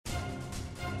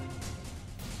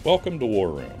Welcome to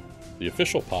War Room, the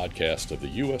official podcast of the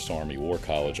U.S. Army War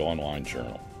College online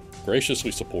journal, graciously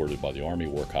supported by the Army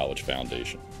War College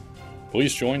Foundation.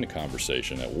 Please join the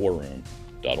conversation at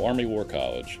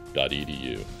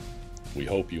warroom.armywarcollege.edu. We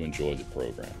hope you enjoy the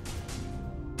program.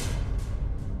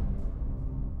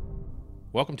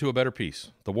 Welcome to A Better Peace,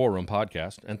 the War Room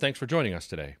podcast, and thanks for joining us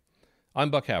today.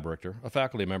 I'm Buck Haberichter, a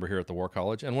faculty member here at the War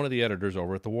College and one of the editors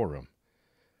over at the War Room.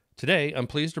 Today, I'm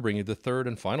pleased to bring you the third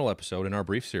and final episode in our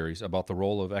brief series about the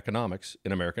role of economics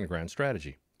in American grand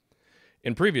strategy.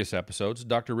 In previous episodes,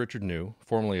 Dr. Richard Neu,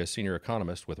 formerly a senior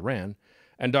economist with RAND,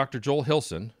 and Dr. Joel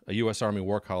Hillison, a U.S. Army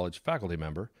War College faculty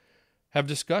member, have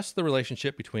discussed the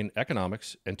relationship between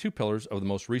economics and two pillars of the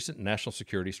most recent national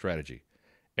security strategy,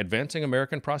 advancing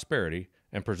American prosperity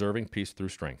and preserving peace through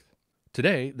strength.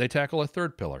 Today, they tackle a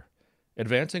third pillar,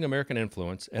 advancing American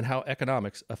influence and how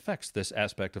economics affects this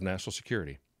aspect of national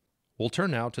security. We'll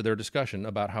turn now to their discussion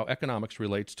about how economics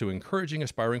relates to encouraging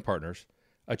aspiring partners,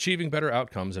 achieving better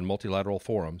outcomes in multilateral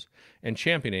forums, and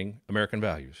championing American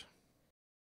values.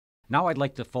 Now I'd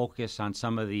like to focus on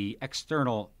some of the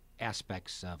external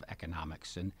aspects of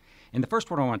economics. And the first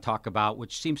one I want to talk about,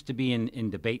 which seems to be in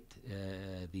debate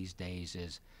these days,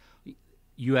 is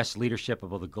U.S. leadership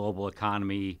of the global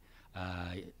economy,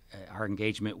 our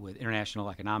engagement with international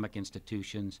economic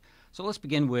institutions. So let's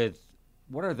begin with,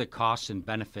 what are the costs and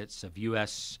benefits of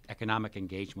U.S. economic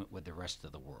engagement with the rest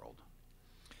of the world?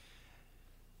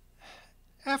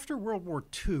 After World War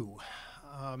II,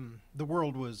 the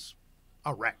world was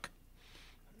a wreck.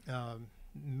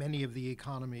 Many of the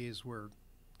economies were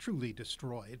truly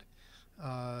destroyed.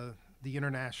 The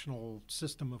international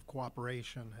system of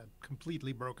cooperation had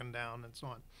completely broken down and so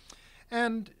on.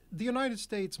 And the United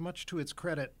States, much to its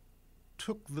credit,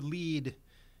 took the lead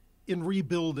in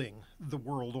rebuilding the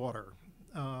world order,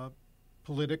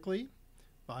 politically,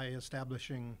 by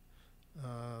establishing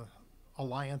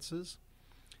alliances,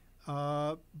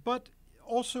 but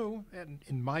also, and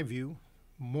in my view,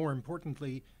 more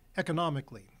importantly,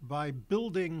 economically, by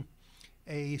building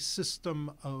a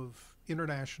system of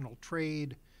international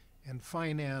trade and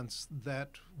finance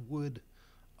that would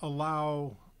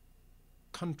allow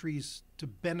countries to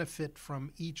benefit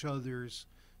from each other's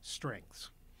strengths.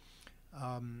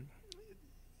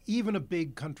 Even a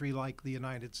big country like the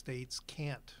United States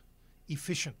can't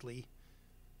efficiently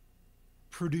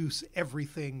produce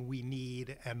everything we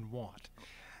need and want,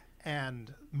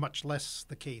 and much less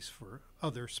the case for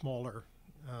other smaller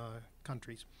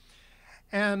countries.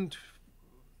 And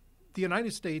the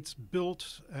United States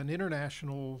built an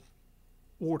international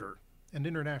order, an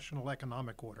international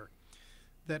economic order,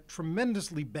 that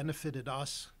tremendously benefited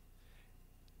us,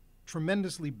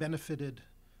 tremendously benefited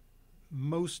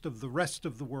most of the rest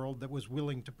of the world that was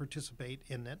willing to participate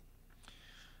in it,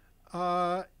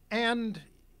 and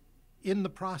in the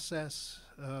process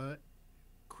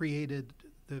created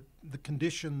the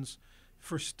conditions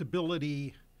for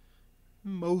stability,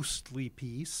 mostly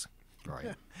peace,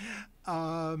 Right.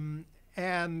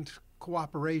 and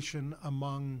cooperation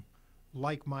among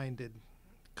like-minded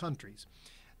countries.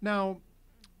 Now,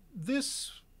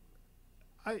 this,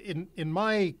 in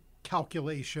my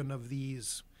calculation of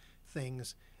these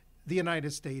things, the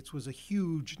United States was a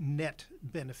huge net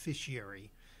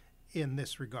beneficiary in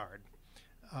this regard,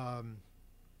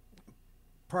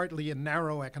 partly in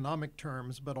narrow economic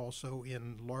terms, but also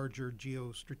in larger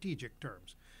geostrategic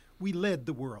terms. We led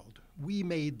the world. We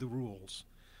made the rules.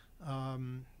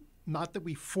 Not that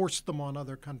we forced them on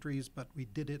other countries, but we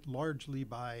did it largely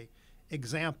by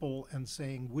example and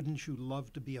saying, wouldn't you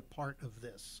love to be a part of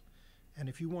this? And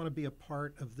if you want to be a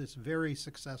part of this very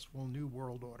successful new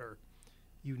world order,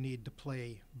 you need to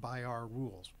play by our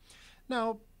rules.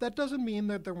 Now, that doesn't mean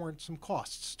that there weren't some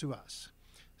costs to us.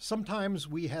 Sometimes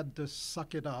we had to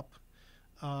suck it up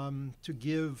to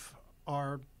give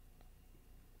our,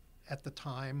 at the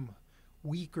time,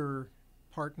 weaker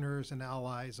partners and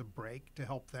allies a break to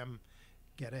help them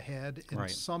get ahead. In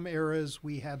Right. some eras,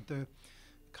 we had to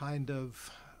kind of,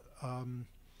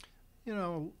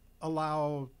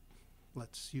 allow,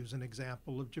 let's use an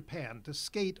example of Japan, to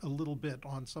skate a little bit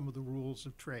on some of the rules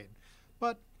of trade.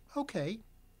 But okay,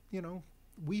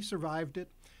 we survived it.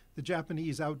 The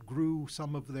Japanese outgrew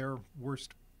some of their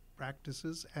worst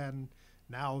practices, and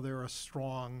now they're a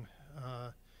strong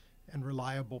and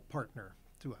reliable partner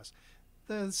to us.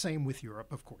 The same with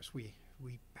Europe, of course. We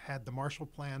had the Marshall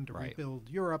Plan to Right. rebuild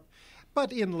Europe,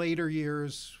 but in later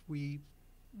years we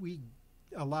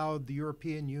allowed the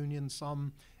European Union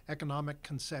some economic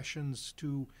concessions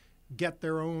to get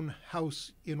their own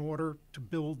house in order to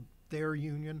build their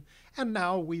union, and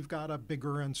now we've got a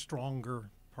bigger and stronger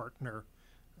partner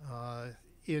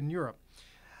in Europe.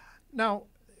 Now,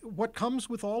 what comes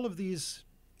with all of these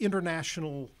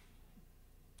international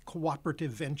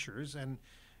cooperative ventures, and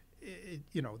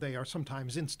they are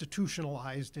sometimes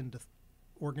institutionalized into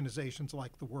organizations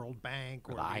like the World Bank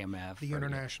or the IMF, the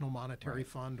International Monetary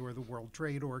Fund, or the World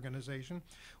Trade Organization,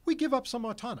 we give up some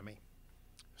autonomy.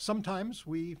 Sometimes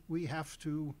we have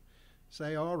to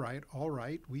say, all right,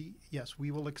 we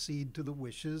will accede to the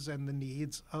wishes and the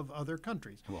needs of other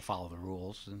countries. And we'll follow the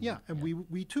rules.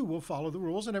 We too will follow the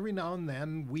rules, and every now and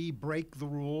then we break the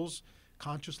rules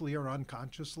consciously or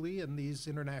unconsciously, and these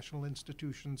international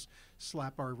institutions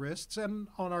slap our wrists. And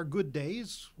on our good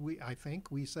days, I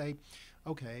think we say,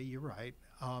 okay, you're right,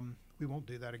 we won't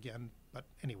do that again. But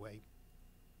anyway,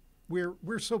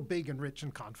 we're so big and rich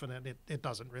and confident, it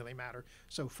doesn't really matter,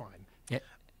 so fine. Yeah.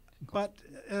 But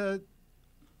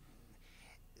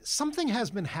something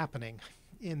has been happening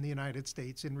in the United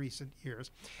States in recent years,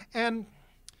 and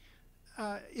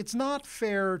it's not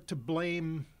fair to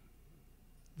blame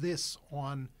this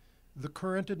on the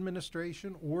current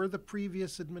administration or the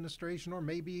previous administration or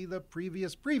maybe the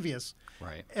previous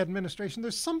administration.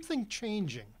 There's something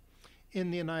changing in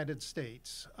the United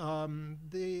States.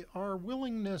 Our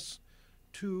willingness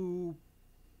to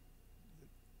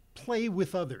play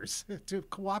with others, to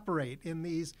cooperate in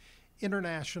these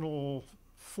international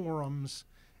forums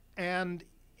and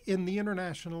in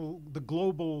the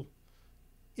global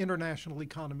international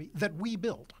economy that we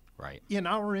built in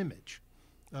our image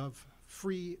of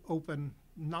free, open,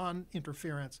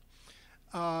 non-interference,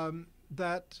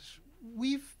 that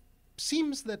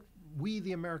seems that we,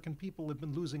 the American people, have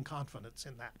been losing confidence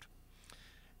in that.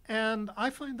 And I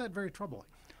find that very troubling.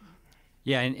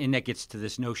 Yeah, and that gets to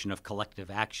this notion of collective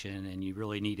action, and you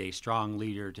really need a strong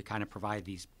leader to kind of provide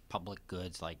these public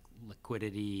goods like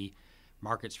liquidity,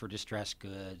 markets for distressed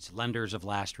goods, lenders of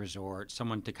last resort,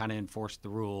 someone to kind of enforce the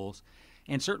rules.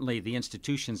 And certainly the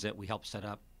institutions that we help set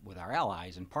up with our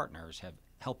allies and partners have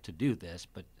helped to do this,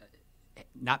 but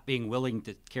not being willing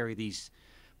to carry these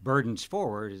burdens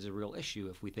forward is a real issue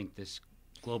if we think this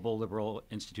global liberal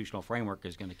institutional framework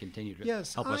is going to continue to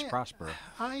help us prosper.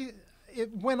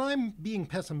 When I'm being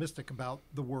pessimistic about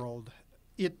the world,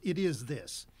 it is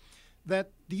this,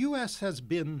 that the U.S. has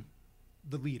been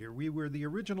the leader. We were the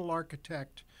original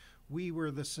architect. We were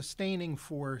the sustaining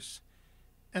force.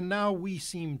 And now we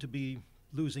seem to be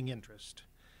losing interest.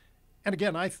 And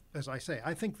again, as I say,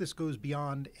 I think this goes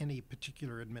beyond any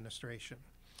particular administration.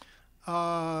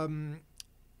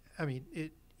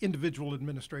 Individual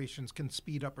administrations can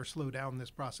speed up or slow down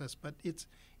this process, but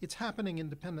it's happening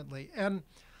independently. And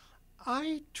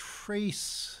I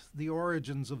trace the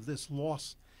origins of this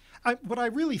loss. What I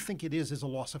really think it is a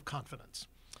loss of confidence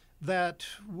that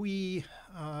we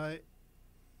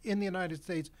in the United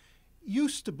States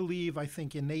used to believe, I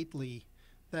think innately,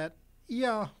 that,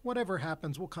 whatever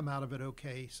happens, we'll come out of it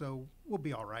okay, so we'll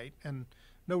be all right, and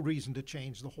no reason to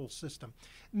change the whole system.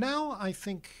 Now I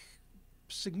think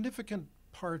significant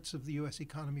parts of the U.S.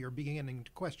 economy are beginning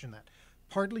to question that,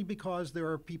 partly because there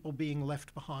are people being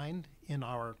left behind in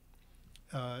our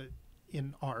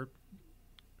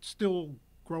still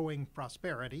growing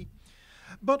prosperity,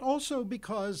 but also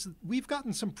because we've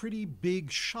gotten some pretty big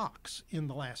shocks in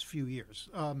the last few years.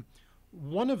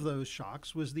 One of those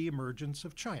shocks was the emergence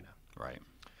of China. Right.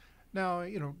 Now,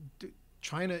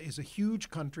 China is a huge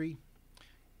country.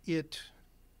 It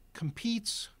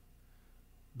competes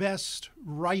best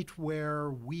right where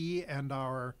we and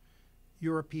our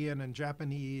European and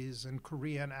Japanese and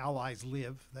Korean allies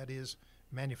live, that is,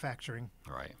 manufacturing.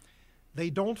 Right. They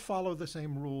don't follow the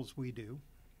same rules we do.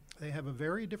 They have a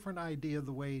very different idea of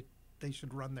the way they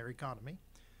should run their economy,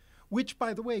 which,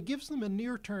 by the way, gives them a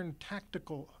near-term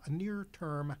tactical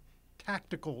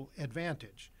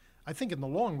advantage. I think in the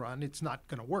long run, it's not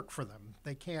going to work for them.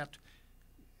 They can't.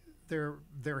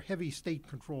 Their heavy state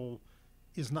control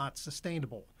is not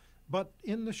sustainable. But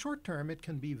in the short term, it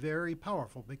can be very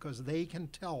powerful because they can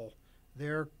tell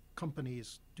their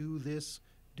companies, do this,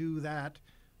 do that,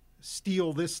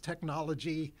 steal this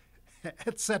technology,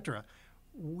 etc.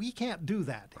 We can't do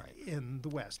that in the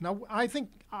West. Now, I think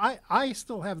I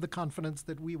still have the confidence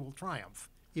that we will triumph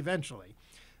eventually,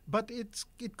 but it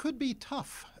could be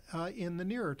tough in the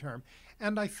nearer term.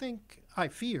 And I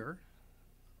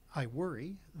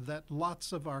worry that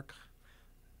lots of our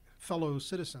fellow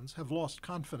citizens have lost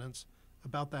confidence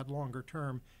about that longer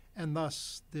term, and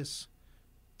thus this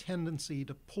tendency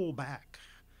to pull back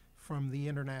from the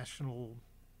international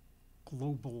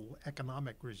global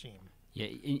economic regime. Yeah,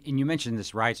 and you mentioned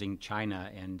this rising China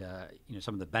and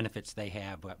some of the benefits they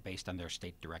have based on their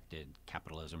state-directed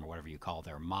capitalism or whatever you call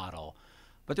their model.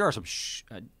 But there are some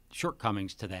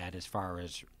shortcomings to that as far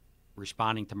as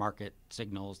responding to market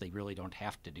signals. They really don't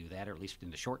have to do that, or at least in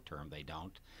the short term, they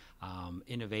don't.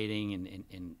 Innovating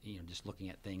and just looking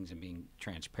at things and being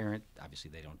transparent.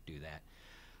 Obviously, they don't do that.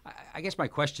 I guess my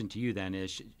question to you then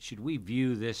is: should we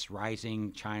view this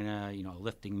rising China,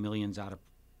 lifting millions out of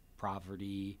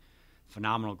poverty,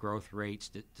 phenomenal growth rates?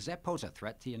 Does that pose a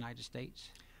threat to the United States?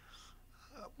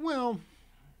 Well,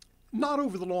 not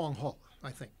over the long haul,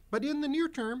 I think, but in the near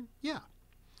term, yeah.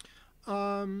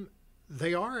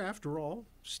 They are, after all,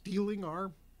 stealing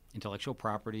our intellectual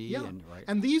property. Yeah, right.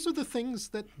 And these are the things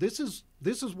that this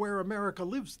is where America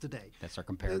lives today. That's our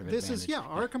comparative advantage.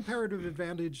 Our comparative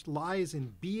advantage lies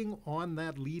in being on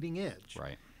that leading edge.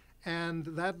 Right. And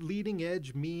that leading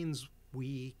edge means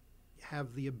we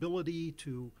have the ability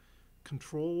to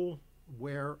control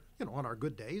where, on our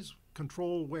good days,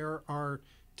 control where our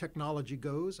technology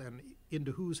goes and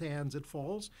into whose hands it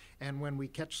falls. And when we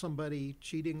catch somebody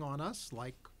cheating on us,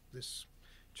 like this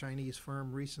Chinese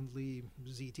firm recently,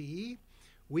 ZTE,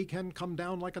 we can come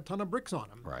down like a ton of bricks on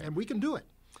them, right. And we can do it.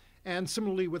 And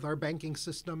similarly with our banking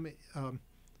system,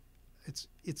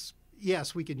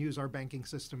 yes, we can use our banking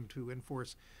system to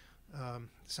enforce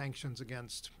sanctions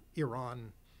against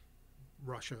Iran,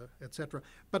 Russia, etc.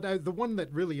 But the one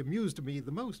that really amused me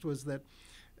the most was that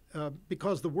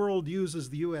because the world uses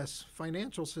the U.S.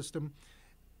 financial system,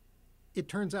 it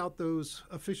turns out those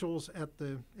officials at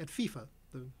FIFA,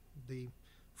 the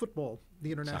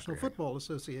International Football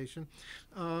Association,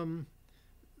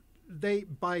 they,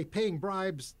 by paying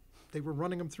bribes, they were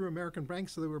running them through American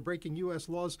banks, so they were breaking U.S.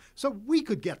 laws, so we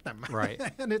could get them. Right.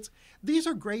 And these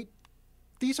are great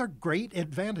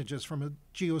advantages from a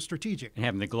geostrategic. And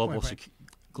having the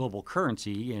global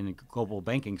currency and global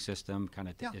banking system kind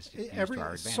of is to our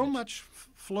advantage. So much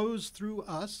flows through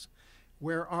us,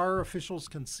 where our officials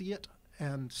can see it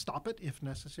and stop it if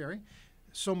necessary.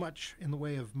 So much in the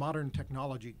way of modern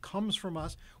technology comes from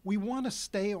us. We want to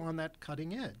stay on that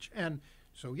cutting edge. And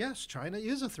so, yes, China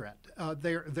is a threat.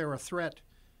 They're a threat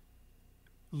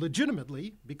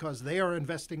legitimately because they are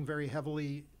investing very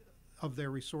heavily of their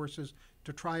resources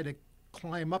to try to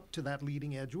climb up to that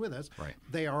leading edge with us. Right.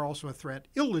 They are also a threat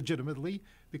illegitimately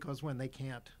because when they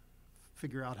can't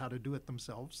figure out how to do it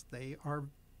themselves, they are,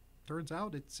 turns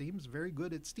out, it seems, very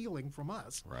good at stealing from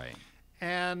us. Right.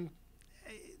 And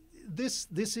this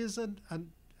is a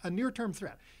near-term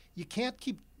threat.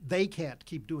 They can't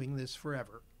keep doing this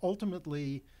forever.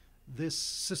 Ultimately, this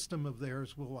system of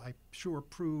theirs will, I'm sure,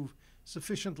 prove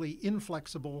sufficiently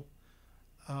inflexible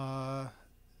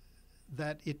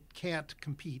that it can't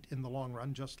compete in the long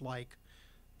run, just like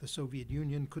the Soviet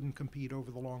Union couldn't compete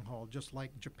over the long haul, just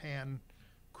like Japan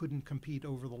couldn't compete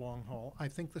over the long haul. I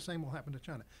think the same will happen to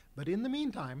China. But in the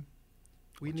meantime,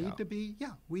 we need to be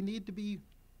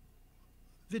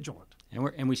vigilant.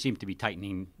 And we seem to be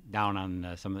tightening down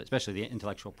on some of the, especially the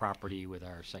intellectual property with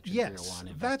our Section 301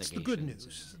 investigations. That's the good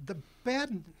news. The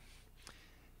bad,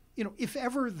 if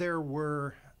ever there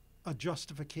were a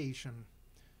justification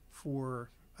for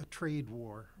a trade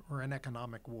war or an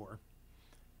economic war,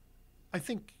 I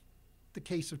think the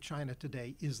case of China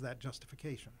today is that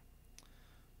justification.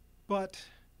 But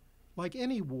like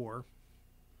any war,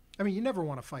 you never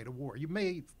want to fight a war. You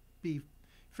may be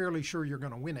fairly sure you're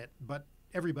going to win it, but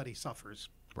everybody suffers.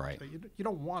 Right. So you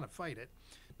don't want to fight it.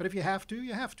 But if you have to,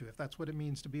 you have to, if that's what it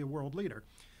means to be a world leader.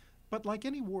 But like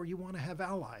any war, you want to have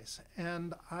allies.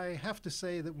 And I have to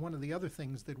say that one of the other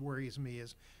things that worries me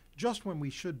is just when we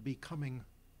should be getting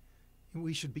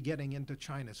into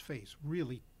China's face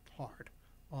really hard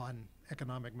on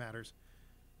economic matters,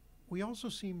 we also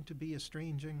seem to be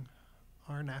estranging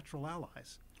our natural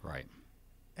allies. Right.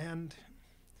 And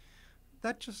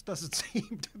that just doesn't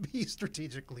seem to be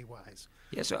strategically wise.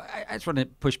 Yeah, so I just want to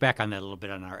push back on that a little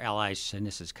bit on our allies, and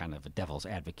this is kind of a devil's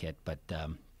advocate, but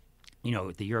the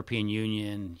European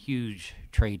Union, huge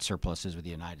trade surpluses with the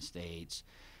United States.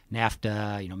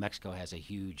 NAFTA, Mexico has a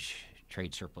huge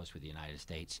trade surplus with the United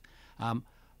States.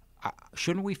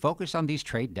 Shouldn't we focus on these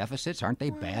trade deficits? Aren't they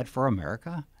bad for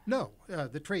America? No,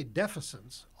 the trade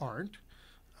deficits aren't.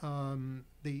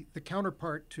 The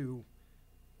counterpart to,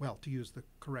 to use the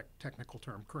correct technical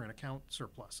term, current account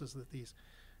surpluses that these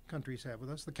countries have with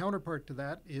us, the counterpart to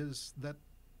that is that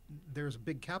there's a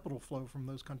big capital flow from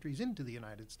those countries into the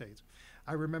United States.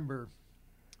 I remember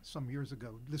some years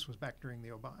ago, this was back during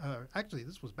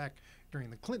this was back during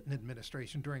the Clinton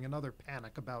administration, during another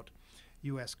panic about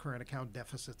U.S. current account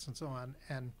deficits and so on.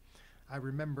 And I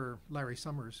remember Larry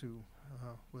Summers, who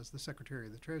was the Secretary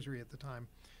of the Treasury at the time,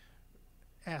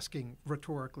 asking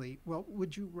rhetorically, well,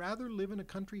 would you rather live in a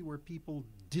country where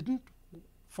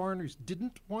foreigners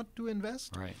didn't want to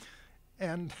invest? Right.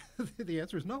 And the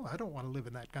answer is no, I don't want to live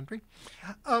in that country.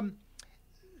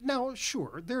 Now,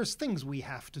 sure, there's things we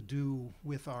have to do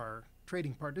with our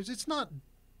trading partners. It's not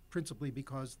principally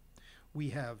because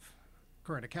we have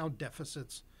current account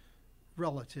deficits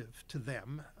relative to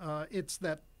them. It's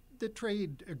that the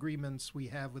trade agreements we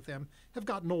have with them have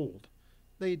gotten old.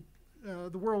 The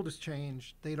world has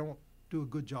changed. They don't do a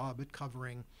good job at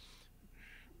covering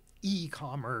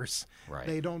e-commerce. Right.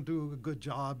 They don't do a good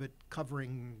job at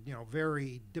covering,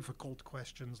 very difficult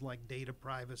questions like data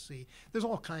privacy. There's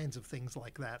all kinds of things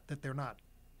like that they're not.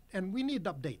 And we need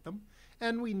to update them.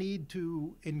 And we need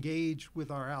to engage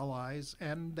with our allies,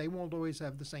 and they won't always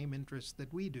have the same interests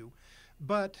that we do.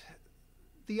 But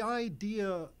the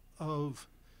idea of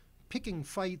picking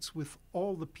fights with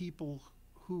all the people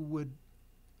who would,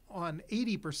 on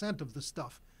 80% of the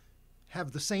stuff,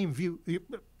 have the same view,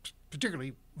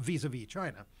 particularly vis-a-vis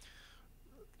China.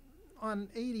 On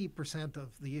 80%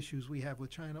 of the issues we have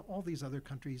with China, all these other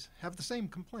countries have the same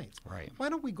complaints. Right. Why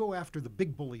don't we go after the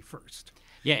big bully first?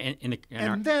 Yeah,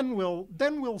 And then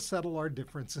we'll settle our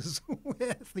differences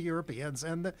with the Europeans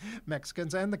and the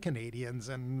Mexicans and the Canadians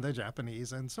and the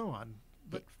Japanese and so on.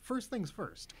 But first things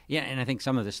first. Yeah, and I think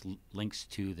some of this links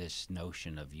to this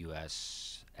notion of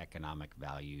U.S. economic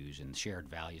values and shared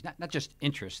values, not just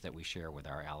interests that we share with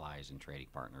our allies and trading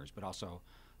partners, but also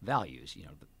values,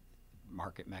 the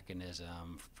market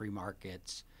mechanism, free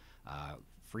markets,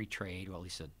 free trade, well, at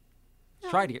least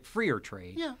try to get freer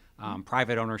trade,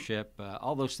 private ownership,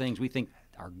 all those things we think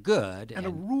are good. And a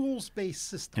rules-based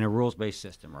system. And a rules-based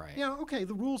system, right. Yeah, okay,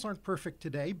 the rules aren't perfect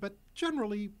today, but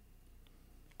generally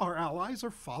our allies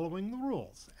are following the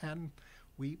rules. And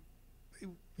we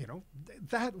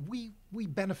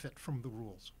benefit from the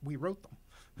rules. We wrote them.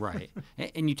 Right.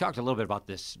 And you talked a little bit about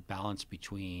this balance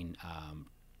between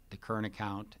the current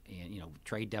account and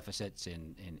trade deficits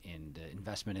and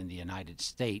investment in the United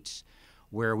States,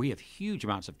 where we have huge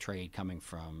amounts of trade coming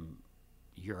from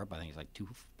Europe. I think it's like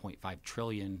 2.5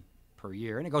 trillion per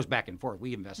year, and it goes back and forth.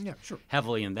 We invest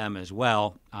heavily in them as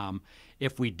well.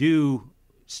 If we do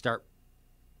start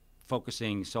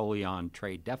focusing solely on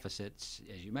trade deficits,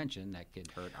 as you mentioned, that could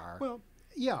hurt our... Well,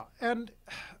 yeah, and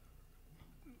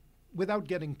without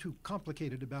getting too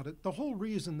complicated about it, the whole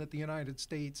reason that the United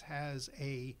States has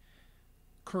a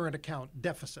current account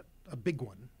deficit, a big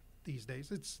one these days,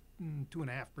 it's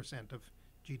 2.5% of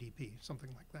GDP,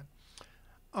 something like that,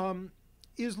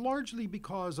 is largely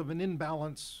because of an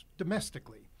imbalance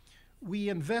domestically. We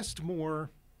invest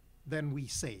more than we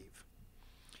save.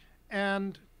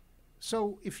 And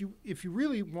so if you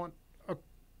really want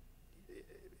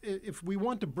if we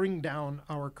want to bring down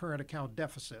our current account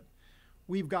deficit,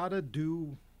 we've got to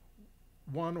do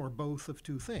one or both of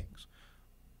two things.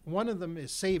 One of them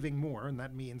is saving more, and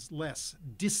that means less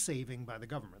dissaving by the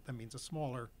government. That means a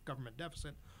smaller government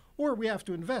deficit. Or we have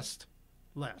to invest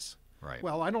less. Right.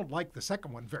 Well, I don't like the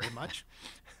second one very much.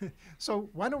 So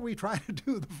why don't we try to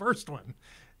do the first one?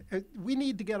 We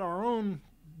need to get our own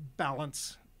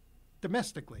balance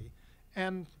domestically,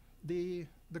 and the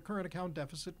current account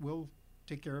deficit will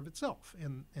take care of itself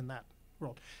in that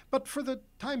world. But for the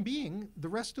time being, the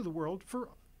rest of the world, for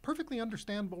perfectly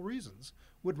understandable reasons,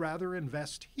 would rather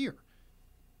invest here.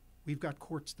 We've got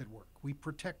courts that work. We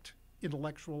protect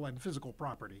intellectual and physical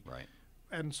property, right,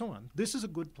 and so on. This is a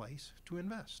good place to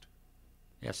invest.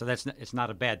 Yeah, so it's not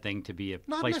a bad thing to be a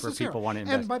Not place where people want to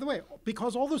invest. And by the way,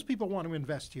 because all those people want to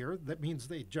invest here, that means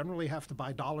they generally have to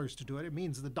buy dollars to do it. It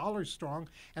means the dollar's strong,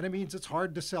 and it means it's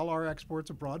hard to sell our exports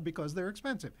abroad because they're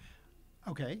expensive.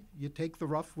 Okay, you take the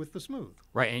rough with the smooth.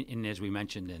 Right, and as we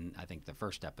mentioned in, I think, the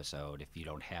first episode, if you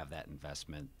don't have that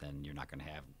investment, then you're not going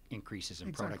to have increases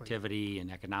in productivity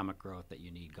and economic growth that you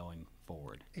need going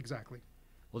forward. Exactly.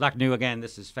 Well, Dr. Neu, again,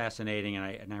 this is fascinating,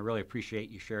 and I really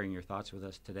appreciate you sharing your thoughts with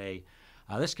us today.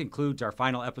 This concludes our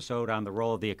final episode on the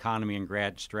role of the economy in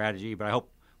grad strategy, but I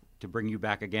hope to bring you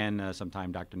back again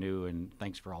sometime, Dr. Neu, and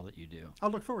thanks for all that you do.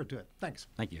 I'll look forward to it. Thanks.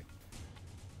 Thank you.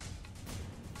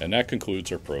 And that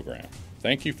concludes our program.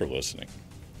 Thank you for listening.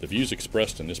 The views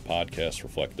expressed in this podcast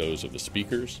reflect those of the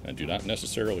speakers and do not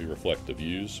necessarily reflect the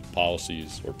views,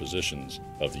 policies, or positions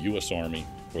of the U.S. Army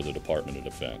or the Department of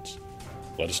Defense.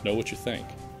 Let us know what you think.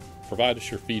 Provide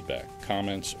us your feedback,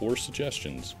 comments, or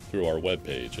suggestions through our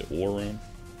webpage at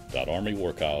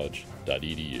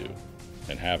warroom.armywarcollege.edu.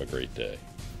 And have a great day.